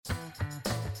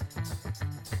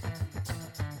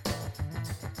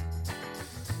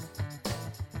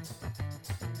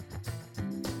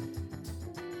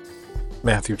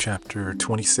Matthew chapter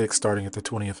 26, starting at the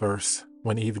 20th verse.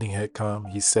 When evening had come,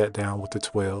 he sat down with the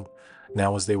 12.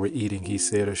 Now, as they were eating, he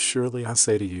said, "Assuredly I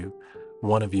say to you,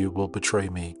 one of you will betray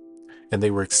me." And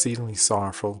they were exceedingly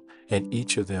sorrowful, and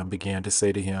each of them began to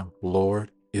say to him,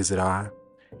 "Lord, is it I?"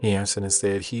 He answered and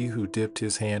said, "He who dipped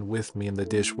his hand with me in the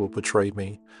dish will betray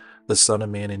me. The Son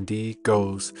of Man indeed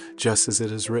goes, just as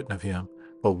it is written of him.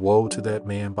 But woe to that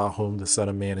man by whom the Son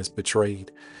of Man is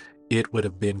betrayed. It would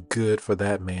have been good for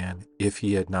that man if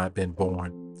he had not been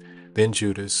born." Then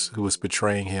Judas, who was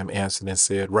betraying him, answered and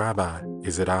said, "Rabbi,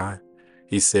 is it I?"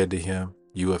 He said to him,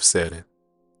 "You have said it."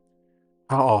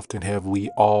 How often have we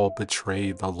all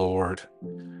betrayed the Lord?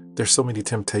 There's so many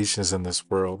temptations in this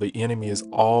world. The enemy is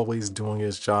always doing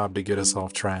his job to get us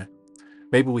off track.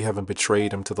 Maybe we haven't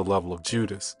betrayed him to the level of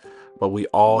Judas, but we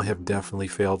all have definitely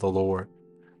failed the Lord.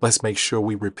 Let's make sure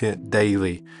we repent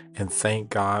daily and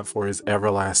thank God for his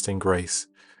everlasting grace.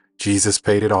 Jesus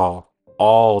paid it all.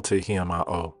 All to him I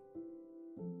owe.